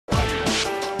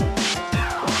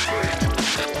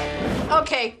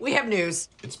Okay, we have news.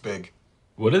 It's big.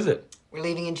 What is it? We're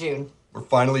leaving in June. We're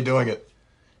finally doing it.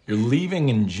 You're leaving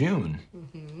in June?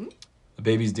 Mm-hmm. The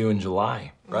baby's due in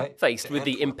July. Right? Faced with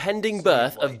the impending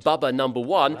birth of Bubba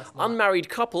 #1, unmarried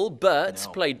couple Bert,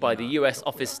 played by the US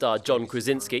Office star John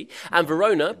Krasinski, and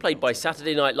Verona, played by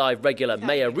Saturday Night Live regular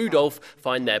Mayor Rudolph,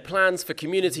 find their plans for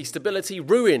community stability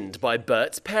ruined by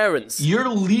Bert's parents. You're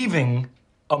leaving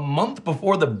a month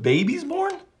before the baby's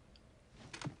born?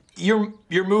 You're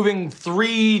moving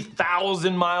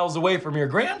 3,000 miles away from your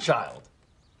grandchild.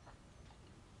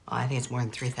 Oh, I think it's more than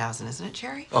 3,000, isn't it,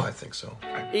 Cherry? Oh, I think so.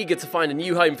 Eager to find a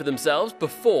new home for themselves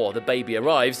before the baby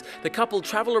arrives, the couple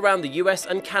travel around the US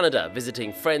and Canada,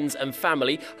 visiting friends and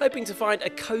family, hoping to find a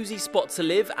cozy spot to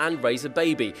live and raise a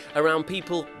baby around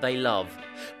people they love.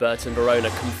 Bert and Verona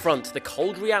confront the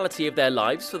cold reality of their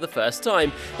lives for the first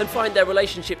time and find their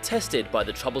relationship tested by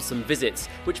the troublesome visits,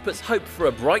 which puts hope for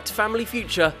a bright family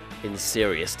future in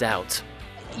serious doubt.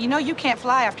 You know you can't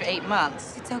fly after 8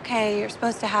 months. It's okay. You're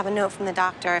supposed to have a note from the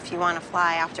doctor if you want to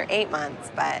fly after 8 months,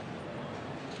 but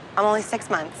I'm only 6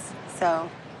 months, so.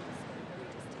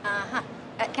 Uh-huh.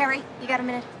 Carrie, you got a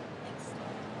minute?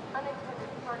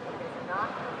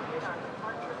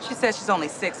 She says she's only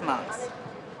 6 months.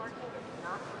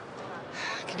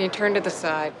 Can you turn to the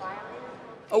side?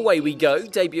 Away we go,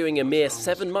 debuting a mere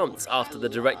 7 months after the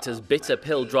director's bitter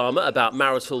pill drama about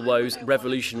marital woes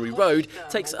Revolutionary Road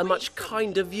takes a much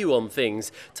kinder view on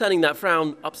things, turning that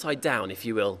frown upside down, if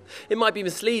you will. It might be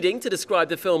misleading to describe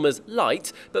the film as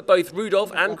light, but both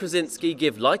Rudolph and Krasinski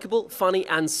give likeable, funny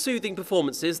and soothing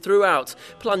performances throughout,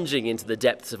 plunging into the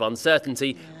depths of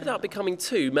uncertainty without becoming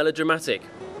too melodramatic.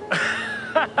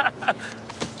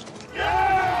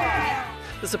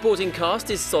 The supporting cast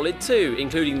is solid too,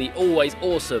 including the always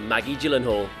awesome Maggie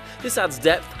Gyllenhaal. This adds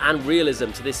depth and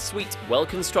realism to this sweet,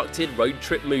 well-constructed road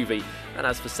trip movie. And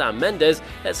as for Sam Mendes,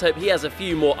 let's hope he has a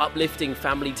few more uplifting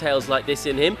family tales like this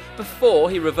in him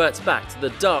before he reverts back to the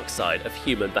dark side of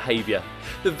human behaviour.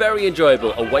 The very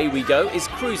enjoyable Away We Go is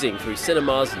cruising through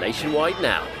cinemas nationwide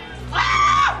now.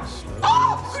 Ah!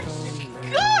 Oh, good!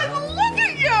 Look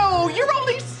at you! You're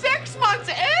only 6 months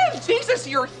in! Jesus,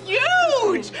 you're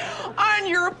huge! On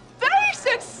your face,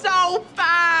 it's so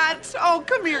fat! Oh,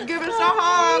 come here, give us a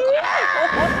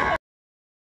hug!